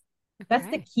 That's the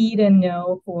Okay. key to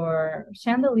know for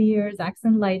chandeliers,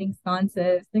 accent lighting,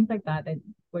 sconces, things like that,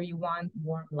 where you want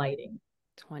warm lighting.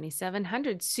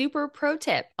 2700, super pro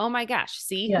tip. Oh my gosh.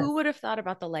 See, Yes. who would have thought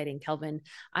about the lighting, Kelvin?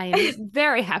 I am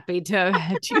very happy to have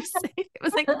had you say it.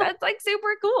 Was like, that's like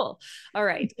super cool. All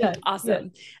right. Yes. Yes.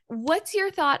 Awesome. What's your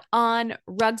thought on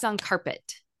rugs on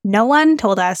carpet? No one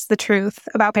told us the truth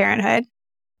about parenthood.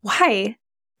 Why?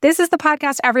 This is the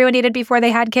podcast everyone needed before they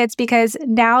had kids because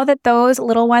now that those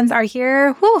little ones are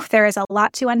here, there is a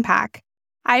lot to unpack.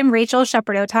 I'm Rachel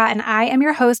Shepardota, and I am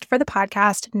your host for the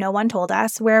podcast No One Told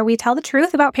Us, where we tell the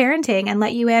truth about parenting and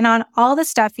let you in on all the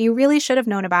stuff you really should have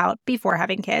known about before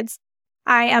having kids.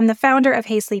 I am the founder of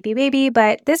Hey Sleepy Baby,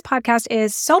 but this podcast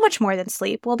is so much more than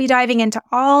sleep. We'll be diving into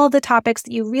all the topics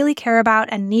that you really care about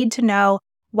and need to know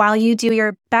while you do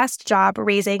your best job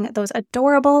raising those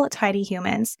adorable tiny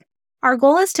humans. Our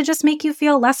goal is to just make you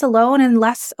feel less alone and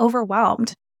less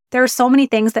overwhelmed. There are so many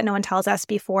things that no one tells us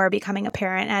before becoming a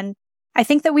parent, and I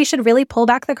think that we should really pull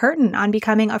back the curtain on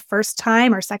becoming a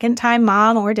first-time or second-time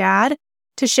mom or dad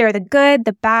to share the good,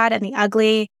 the bad, and the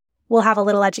ugly. We'll have a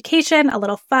little education, a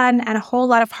little fun, and a whole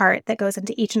lot of heart that goes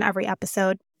into each and every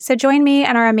episode. So join me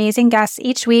and our amazing guests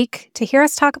each week to hear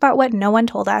us talk about what no one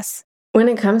told us. When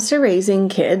it comes to raising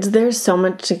kids, there's so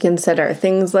much to consider.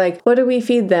 Things like, what do we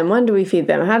feed them? When do we feed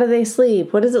them? How do they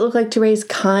sleep? What does it look like to raise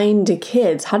kind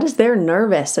kids? How does their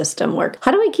nervous system work?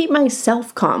 How do I keep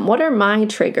myself calm? What are my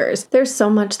triggers? There's so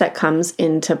much that comes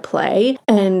into play,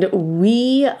 and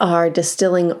we are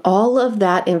distilling all of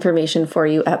that information for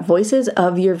you at Voices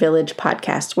of Your Village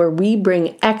podcast, where we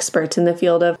bring experts in the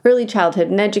field of early childhood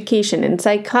and education and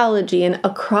psychology and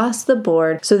across the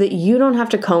board so that you don't have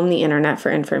to comb the internet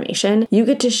for information. You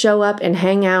get to show up and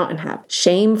hang out and have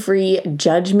shame-free,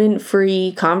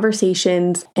 judgment-free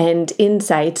conversations and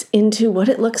insights into what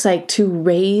it looks like to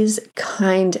raise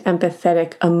kind,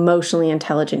 empathetic, emotionally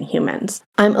intelligent humans.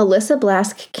 I'm Alyssa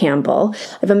Blask Campbell.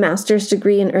 I have a master's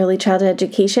degree in early childhood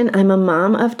education. I'm a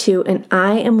mom of two, and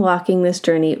I am walking this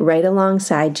journey right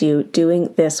alongside you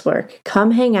doing this work.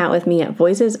 Come hang out with me at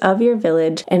Voices of Your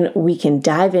Village, and we can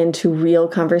dive into real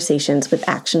conversations with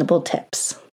actionable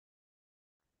tips.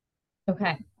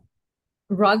 Okay.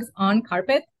 Rugs on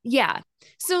carpet? Yeah.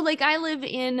 So like I live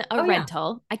in a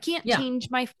rental. I can't change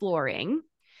my flooring.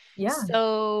 Yeah.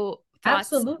 So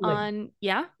thoughts on,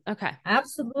 okay.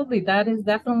 Absolutely. That is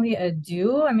definitely a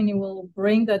do. I mean, it will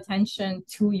bring the attention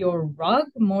to your rug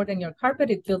more than your carpet.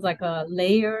 It feels like a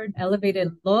layered, elevated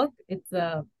look. It's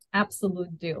a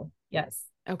absolute do. Yes.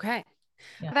 Okay.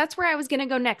 Yeah. That's where I was going to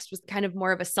go next, was kind of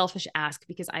more of a selfish ask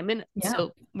because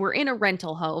so we're in a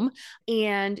rental home.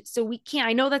 And so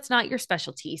I know that's not your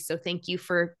specialty. So thank you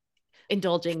for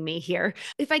indulging me here.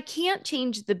 If I can't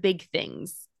change the big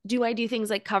things, do I do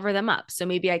things like cover them up? So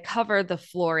maybe I cover the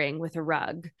flooring with a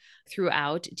rug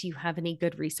throughout. Do you have any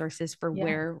good resources for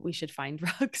where we should find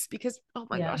rugs? Because, oh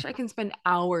my gosh, I can spend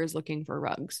hours looking for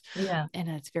rugs. Yeah. And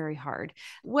it's very hard.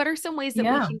 What are some ways that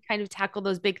we can kind of tackle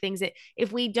those big things that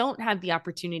if we don't have the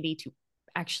opportunity to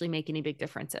actually make any big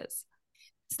differences?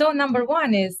 So number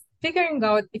one is figuring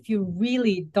out if you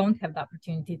really don't have the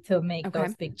opportunity to make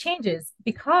those big changes,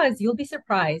 because you'll be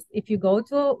surprised if you go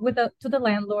to the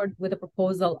landlord with a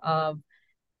proposal of,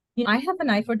 I have an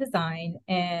eye for design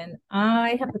and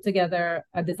I have put together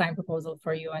a design proposal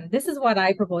for you. And this is what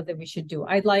I propose that we should do.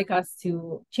 I'd like us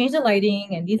to change the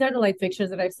lighting, and these are the light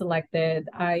fixtures that I've selected.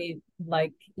 I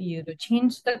like you to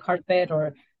change the carpet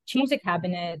or change the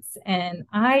cabinets. And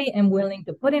I am willing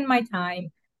to put in my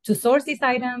time to source these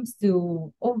items,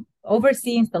 to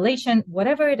oversee installation,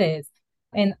 whatever it is.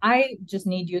 And I just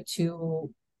need you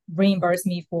to reimburse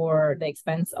me for the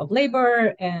expense of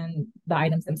labor and the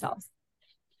items themselves.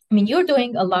 I mean, you're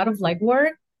doing a lot of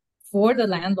legwork for the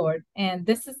landlord, and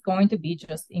this is going to be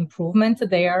just improvement to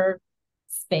their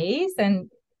space. And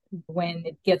when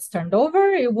it gets turned over,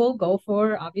 it will go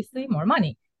for obviously more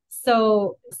money.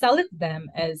 So sell it to them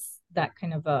as that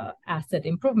kind of a asset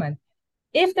improvement.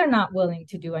 If they're not willing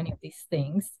to do any of these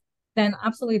things, then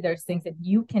absolutely there's things that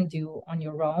you can do on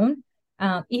your own.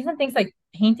 Even things like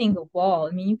painting the wall.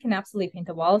 I mean, you can absolutely paint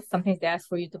the wall. Sometimes they ask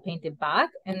for you to paint it back.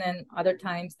 And then other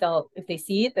times if they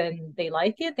see it and they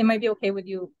like it, they might be okay with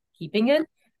you keeping it.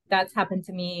 That's happened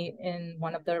to me in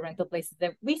one of the rental places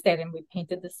that we stayed in. We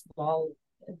painted this wall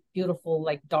beautiful,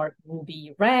 like dark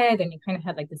ruby red, and it kind of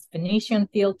had like this Venetian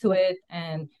feel to it.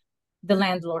 And the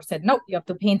landlord said, nope, you have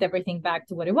to paint everything back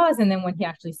to what it was. And then when he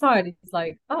actually saw it, he's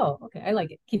like, oh, okay, I like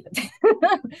it, keep it.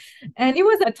 And it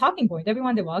was a talking point.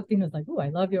 Everyone that walked in was like, oh, I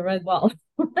love your red wall.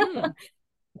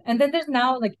 And then there's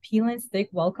now like peel and stick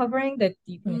wall covering that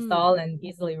you can install and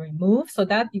easily remove, so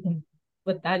that you can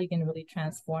really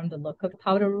transform the look of the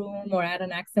powder room, or add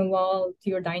an accent wall to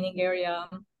your dining area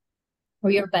or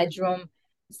your bedroom.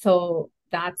 So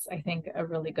that's, I think, a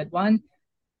really good one.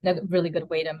 A really good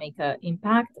way to make an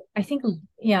impact. I think,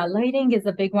 lighting is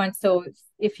a big one. So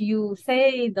if you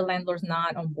say the landlord's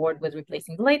not on board with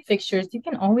replacing the light fixtures, you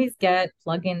can always get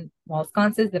plug-in wall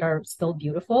sconces that are still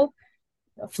beautiful,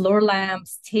 floor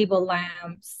lamps, table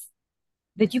lamps,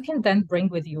 that you can then bring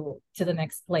with you to the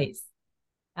next place.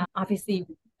 Obviously,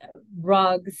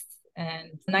 rugs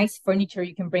and nice furniture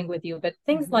you can bring with you, but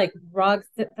things like rugs,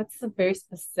 that's a very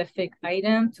specific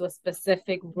item to a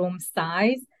specific room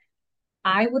size.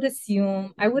 I would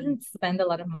assume I wouldn't spend a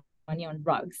lot of money on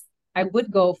rugs. I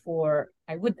would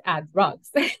add rugs,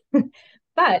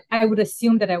 but I would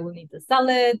assume that I will need to sell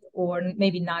it or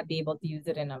maybe not be able to use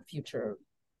it in a future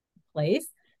place.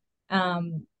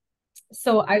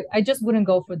 So I just wouldn't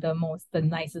go for the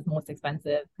nicest, most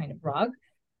expensive kind of rug.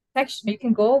 You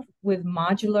can go with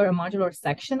modular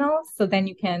sectional. So then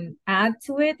you can add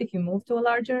to it if you move to a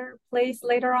larger place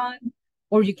later on,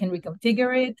 or you can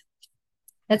reconfigure it.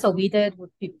 That's what we did.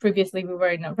 Previously, we were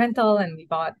in a rental and we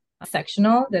bought a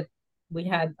sectional that we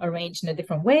had arranged in a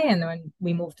different way. And when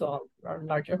we moved to our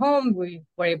larger home, we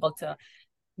were able to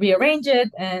rearrange it,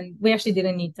 and we actually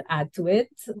didn't need to add to it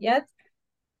yet.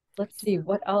 Let's see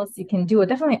what else you can do.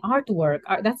 Definitely artwork.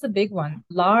 That's a big one.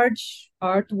 Large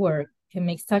artwork can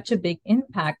make such a big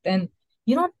impact. And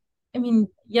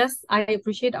yes, I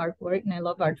appreciate artwork and I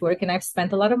love artwork, and I've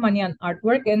spent a lot of money on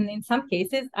artwork. And in some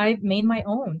cases, I've made my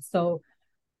own. So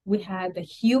we had a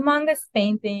humongous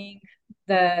painting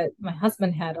that my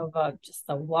husband had of just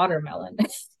a watermelon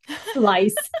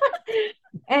slice.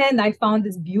 And I found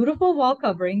this beautiful wall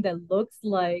covering that looks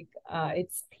like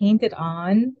it's painted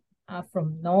on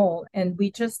from Knoll. And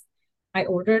I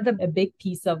ordered a big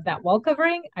piece of that wall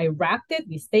covering. I wrapped it,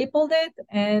 we stapled it,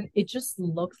 and it just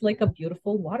looks like a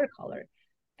beautiful watercolor.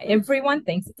 Everyone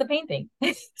thinks it's a painting.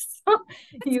 So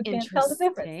you can't tell the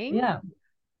difference. Yeah.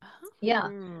 Yeah.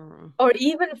 Or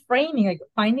even framing, like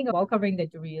finding a wall covering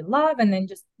that you really love and then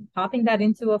just popping that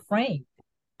into a frame.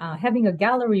 Having a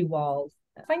gallery wall,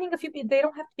 finding a few, they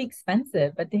don't have to be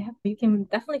expensive, but you can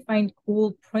definitely find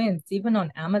cool prints, even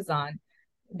on Amazon.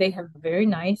 They have very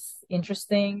nice,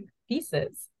 interesting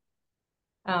pieces.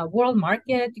 World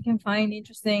Market, you can find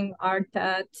interesting art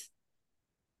at.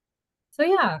 So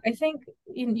yeah, I think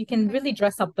you can really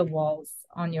dress up the walls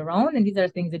on your own, and these are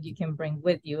things that you can bring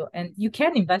with you, and you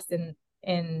can invest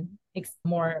in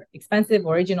more expensive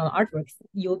original artworks.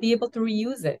 You'll be able to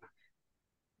reuse it.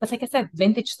 But like I said,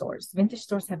 vintage stores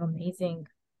have amazing.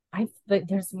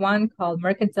 There's one called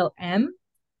Mercantile M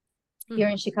here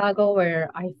in Chicago where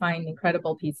I find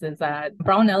incredible pieces at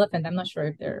Brown Elephant. I'm not sure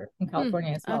if they're in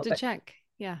California as well. I'll have to check.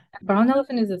 Yeah. Brown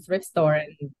Elephant is a thrift store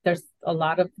and there's a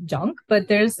lot of junk, but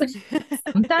there's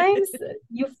sometimes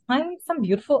you find some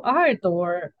beautiful art,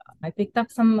 or I picked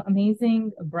up some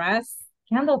amazing brass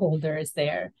candle holders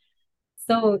there.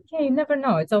 So yeah, you never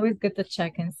know. It's always good to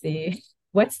check and see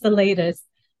what's the latest.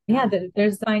 Yeah,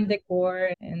 there's fine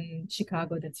decor in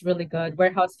Chicago that's really good.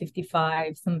 Warehouse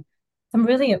 55, some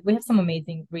we have some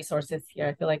amazing resources here.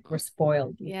 I feel like we're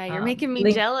spoiled. Yeah, you're making me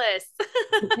Link, jealous.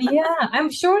 yeah, I'm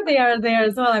sure they are there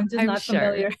as well. I'm just I'm not sure.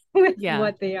 familiar with Yeah.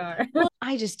 what they are. Well,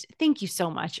 I just thank you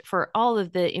so much for all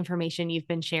of the information you've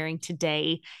been sharing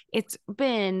today. It's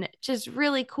been just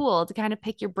really cool to kind of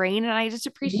pick your brain. And I just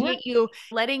appreciate you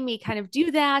letting me kind of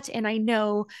do that. And I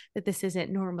know that this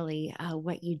isn't normally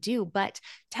what you do, but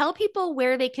tell people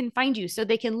where they can find you so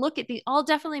they can look at I'll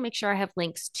definitely make sure I have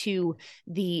links to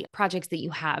the projects that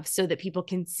you have so that people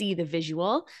can see the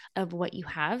visual of what you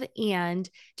have, and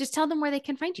just tell them where they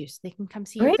can find you so they can come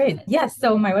see you. Great. Yes.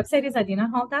 So my website is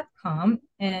adinahall.com,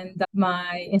 and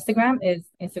my Instagram is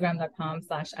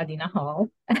instagram.com/adinahall.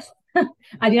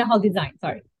 Adina Hall Design,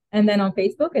 sorry. And then on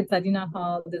Facebook, it's Adina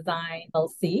Hall Design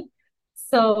LC.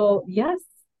 So yes,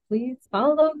 please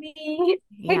follow me.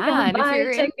 Yeah, and if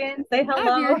you're check in, say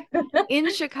hello. If you're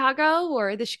in Chicago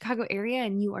or the Chicago area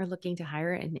and you are looking to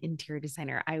hire an interior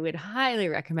designer, I would highly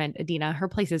recommend Adina. Her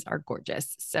places are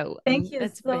gorgeous. So thank you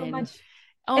so much.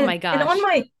 Oh my gosh. And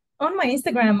on my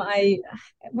Instagram,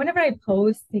 whenever I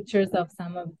post pictures of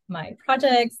some of my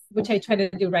projects, which I try to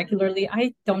do regularly,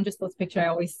 I don't just post pictures. I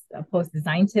always post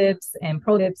design tips and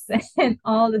pro tips and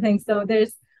all the things. So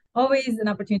there's always an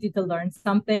opportunity to learn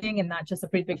something, and not just a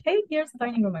pretty big, hey, here's the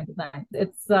dining room I designed.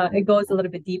 It goes a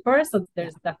little bit deeper. So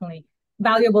there's definitely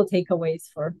valuable takeaways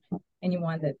for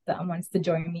anyone that wants to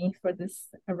join me for this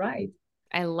ride.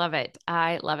 I love it.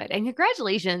 I love it. And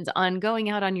congratulations on going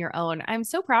out on your own. I'm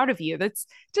so proud of you. That's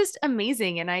just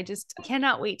amazing. And I just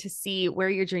cannot wait to see where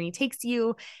your journey takes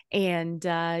you. And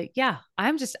yeah,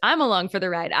 I'm along for the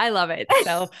ride. I love it.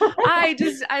 So I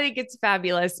think it's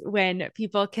fabulous when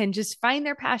people can just find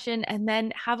their passion and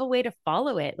then have a way to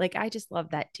follow it. Like, I just love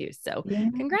that too. So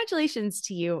congratulations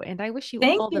to you. And I wish you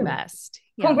all the best.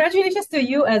 Yeah. Congratulations to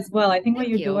you as well. I think what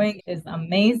you're doing is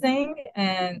amazing.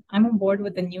 And I'm on board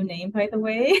with the new name, by the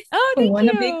way. Oh,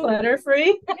 thank you. Be clutter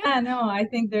free. Yeah, no, I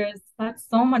think that's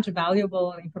so much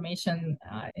valuable information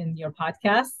in your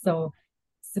podcast. So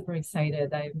super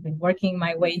excited. I've been working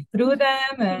my way through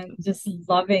them and just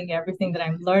loving everything that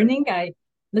I'm learning. I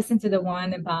listened to the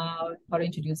one about how to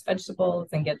introduce vegetables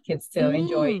and get kids to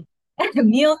enjoy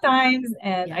meal times.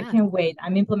 And I can't wait.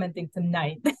 I'm implementing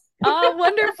tonight. Oh,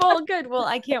 wonderful. Good. Well,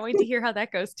 I can't wait to hear how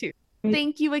that goes too.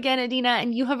 Thank you again, Adina,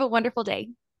 and you have a wonderful day.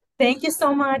 Thank you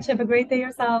so much. Have a great day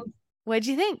yourself. What'd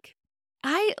you think?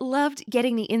 I loved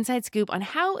getting the inside scoop on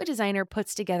how a designer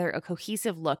puts together a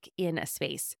cohesive look in a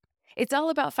space. It's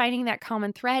all about finding that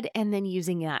common thread and then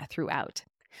using that throughout.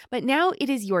 But now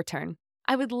it is your turn.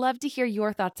 I would love to hear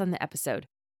your thoughts on the episode.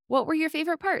 What were your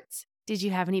favorite parts? Did you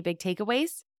have any big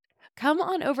takeaways? Come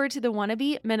on over to the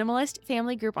Wannabe Minimalist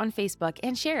family group on Facebook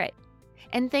and share it.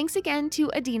 And thanks again to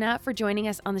Adina for joining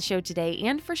us on the show today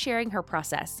and for sharing her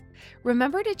process.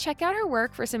 Remember to check out her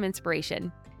work for some inspiration.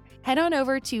 Head on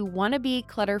over to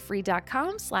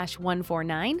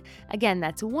wannabeclutterfree.com/149. Again,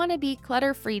 that's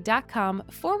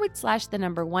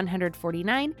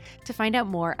wannabeclutterfree.com/149 to find out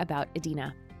more about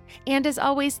Adina. And as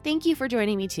always, thank you for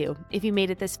joining me too. If you made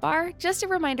it this far, just a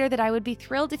reminder that I would be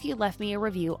thrilled if you left me a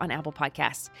review on Apple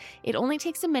Podcasts. It only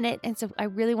takes a minute, and so I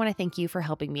really want to thank you for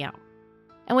helping me out.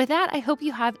 And with that, I hope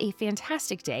you have a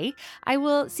fantastic day. I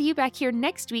will see you back here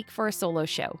next week for a solo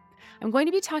show. I'm going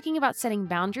to be talking about setting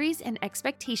boundaries and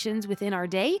expectations within our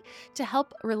day to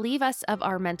help relieve us of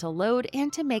our mental load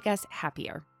and to make us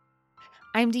happier.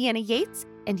 I'm Deanna Yates,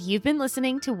 and you've been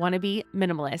listening to Wannabe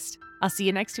Minimalist. I'll see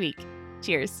you next week.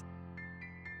 Cheers.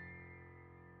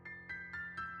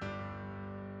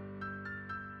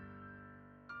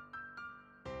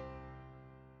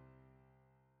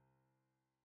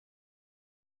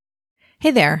 Hey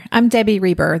there, I'm Debbie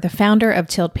Reber, the founder of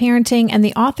Tilt Parenting and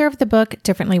the author of the book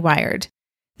Differently Wired.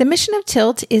 The mission of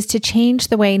Tilt is to change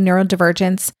the way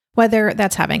neurodivergence, whether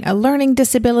that's having a learning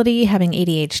disability, having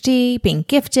ADHD, being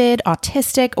gifted,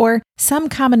 autistic, or some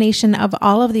combination of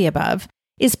all of the above,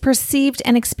 is perceived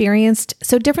and experienced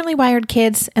so differently wired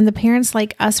kids and the parents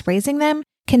like us raising them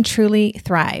can truly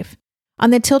thrive. On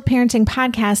the Tilt Parenting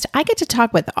podcast, I get to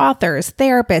talk with authors,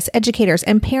 therapists, educators,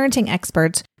 and parenting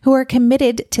experts who are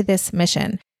committed to this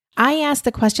mission. I ask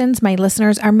the questions my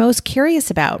listeners are most curious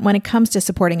about when it comes to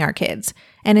supporting our kids.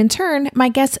 And in turn, my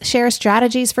guests share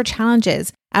strategies for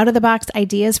challenges, out-of-the-box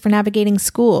ideas for navigating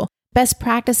school, best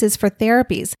practices for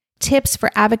therapies, tips for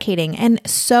advocating, and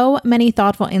so many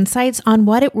thoughtful insights on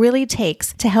what it really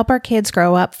takes to help our kids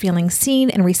grow up feeling seen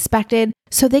and respected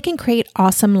so they can create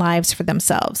awesome lives for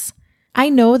themselves. I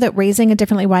know that raising a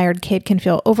differently wired kid can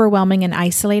feel overwhelming and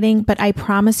isolating, but I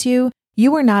promise you,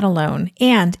 you are not alone,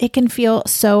 and it can feel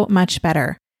so much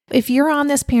better. If you're on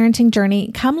this parenting journey,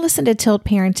 come listen to Tilt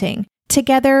Parenting.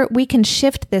 Together, we can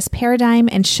shift this paradigm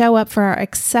and show up for our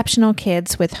exceptional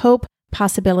kids with hope,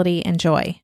 possibility, and joy.